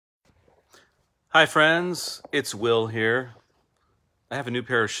Hi friends, it's Will here. I have a new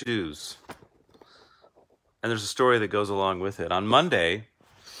pair of shoes, and there's a story that goes along with it. On Monday,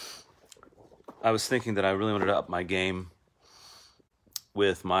 I was thinking that I really wanted to up my game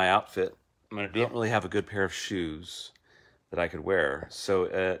with my outfit. I don't really have a good pair of shoes that I could wear.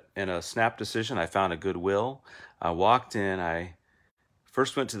 So in a snap decision, I found a Goodwill. I walked in, I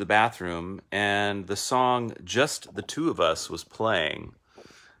first went to the bathroom, and the song Just the Two of Us was playing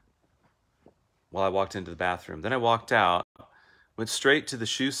while I walked into the bathroom. Then I walked out, went straight to the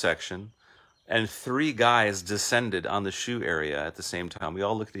shoe section, and three guys descended on the shoe area at the same time. We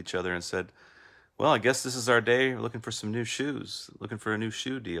all looked at each other and said, well, I guess this is our day. We're looking for some new shoes, looking for a new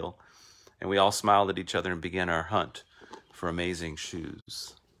shoe deal. And we all smiled at each other and began our hunt for amazing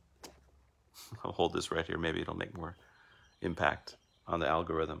shoes. I'll hold this right here. Maybe it'll make more impact on the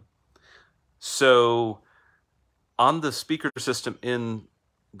algorithm. So on the speaker system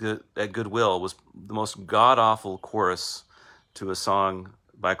at Goodwill was the most god-awful chorus to a song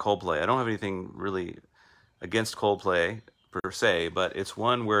by Coldplay. I don't have anything really against Coldplay per se, but it's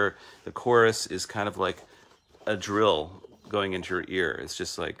one where the chorus is kind of like a drill going into your ear. It's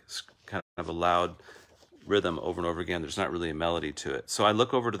just like kind of a loud rhythm over and over again. There's not really a melody to it. So I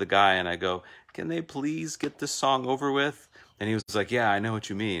look over to the guy and I go, can they please get this song over with? And he was like, yeah, I know what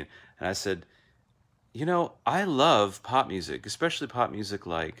you mean. And I said, you know, I love pop music, especially pop music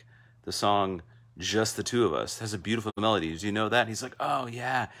like the song Just the Two of Us. It has a beautiful melody. Do you know that? And he's like, oh,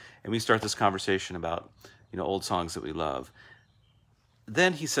 yeah. And we start this conversation about, old songs that we love.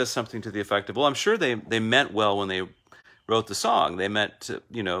 Then he says something to the effect of, well, I'm sure they meant well when they wrote the song. They meant to,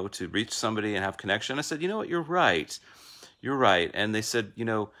 to reach somebody and have connection. I said, you know what? You're right. You're right. And they said,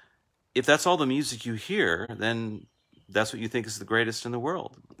 if that's all the music you hear, then that's what you think is the greatest in the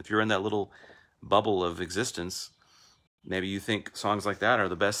world. If you're in that little bubble of existence, maybe you think songs like that are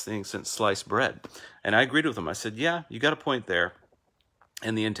the best thing since sliced bread. And I agreed with him. I said, yeah, you got a point there.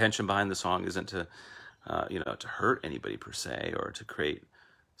 And the intention behind the song isn't to, to hurt anybody per se or to create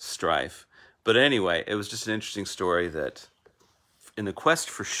strife. But anyway, it was just an interesting story that in the quest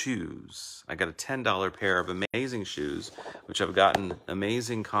for shoes, I got a $10 pair of amazing shoes, which I've gotten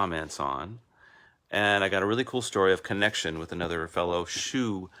amazing comments on. And I got a really cool story of connection with another fellow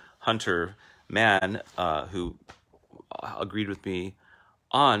shoe hunter man who agreed with me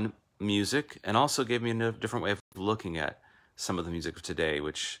on music and also gave me a different way of looking at some of the music of today,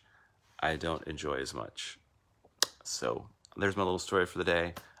 which I don't enjoy as much. So there's my little story for the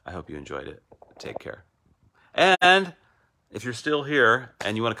day. I hope you enjoyed it. Take care. And if you're still here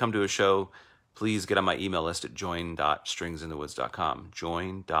and you want to come to a show, please get on my email list at join.stringsinthewoods.com.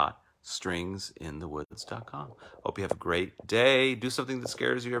 Join.stringsinthewoods.com. Hope you have a great day. Do something that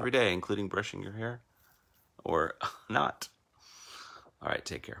scares you every day, including brushing your hair or not. All right,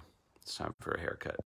 take care. It's time for a haircut.